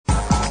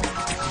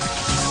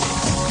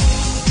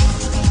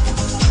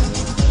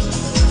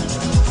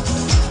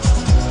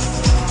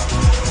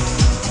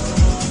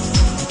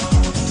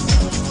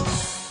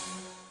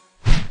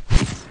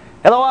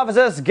Hello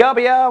officers,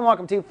 Scorpio, and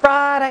welcome to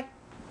Friday.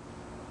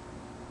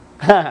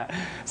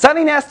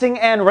 Sunny nesting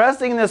and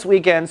resting this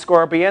weekend,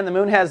 Scorpion. The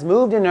moon has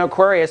moved into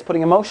Aquarius,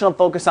 putting emotional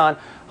focus on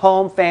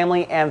home,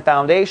 family, and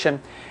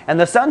foundation. And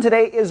the sun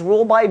today is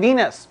ruled by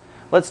Venus.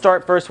 Let's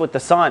start first with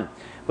the sun.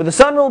 With the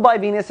sun ruled by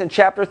Venus in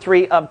chapter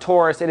 3 of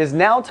Taurus, it is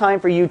now time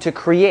for you to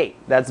create.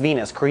 That's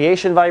Venus.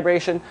 Creation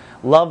vibration,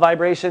 love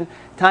vibration.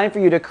 Time for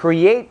you to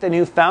create the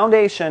new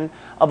foundation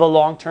of a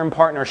long-term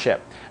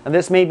partnership. Now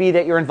this may be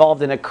that you're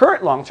involved in a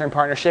current long-term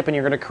partnership and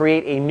you're going to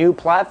create a new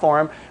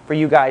platform for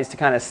you guys to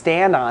kind of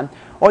stand on.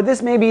 Or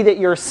this may be that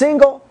you're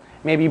single,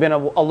 maybe you've been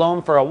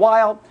alone for a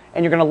while,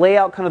 and you're going to lay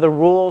out kind of the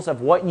rules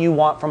of what you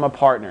want from a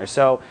partner.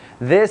 So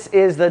this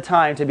is the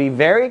time to be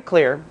very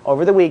clear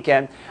over the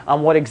weekend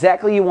on what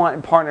exactly you want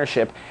in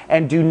partnership,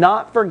 and do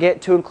not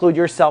forget to include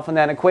yourself in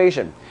that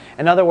equation.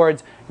 In other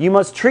words, you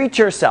must treat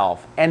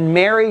yourself and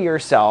marry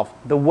yourself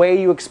the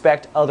way you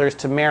expect others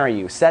to marry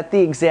you. Set the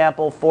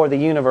example for the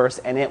universe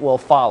and it will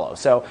follow.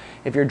 So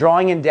if you're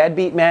drawing in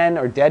deadbeat men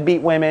or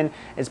deadbeat women,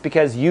 it's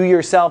because you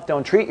yourself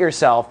don't treat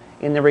yourself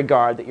in the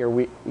regard that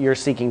you're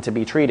seeking to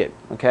be treated.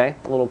 Okay?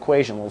 A little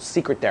equation, a little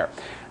secret there.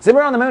 Zipping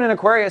around the moon in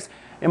Aquarius.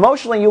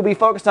 Emotionally, you'll be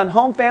focused on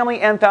home, family,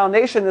 and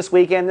foundation this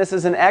weekend. This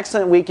is an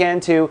excellent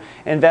weekend to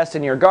invest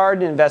in your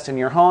garden, invest in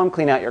your home,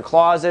 clean out your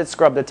closet,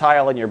 scrub the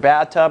tile in your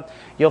bathtub.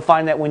 You'll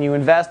find that when you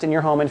invest in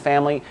your home and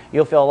family,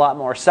 you'll feel a lot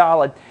more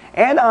solid.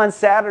 And on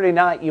Saturday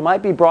night, you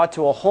might be brought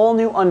to a whole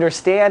new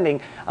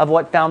understanding of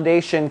what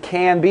foundation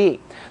can be.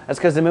 That's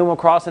because the moon will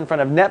cross in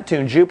front of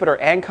Neptune, Jupiter,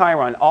 and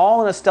Chiron,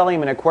 all in a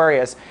stellium in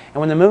Aquarius. And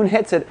when the moon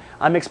hits it,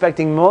 I'm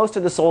expecting most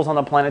of the souls on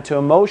the planet to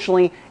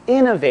emotionally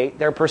innovate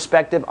their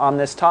perspective on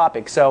this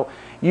topic. So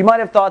you might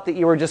have thought that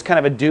you were just kind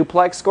of a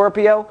duplex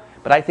Scorpio,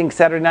 but I think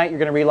Saturday night you're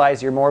going to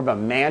realize you're more of a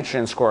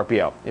mansion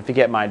Scorpio, if you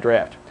get my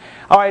drift.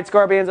 All right,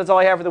 Scorpions, that's all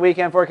I have for the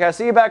weekend forecast.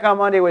 See you back on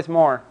Monday with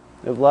more.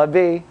 With love,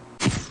 V.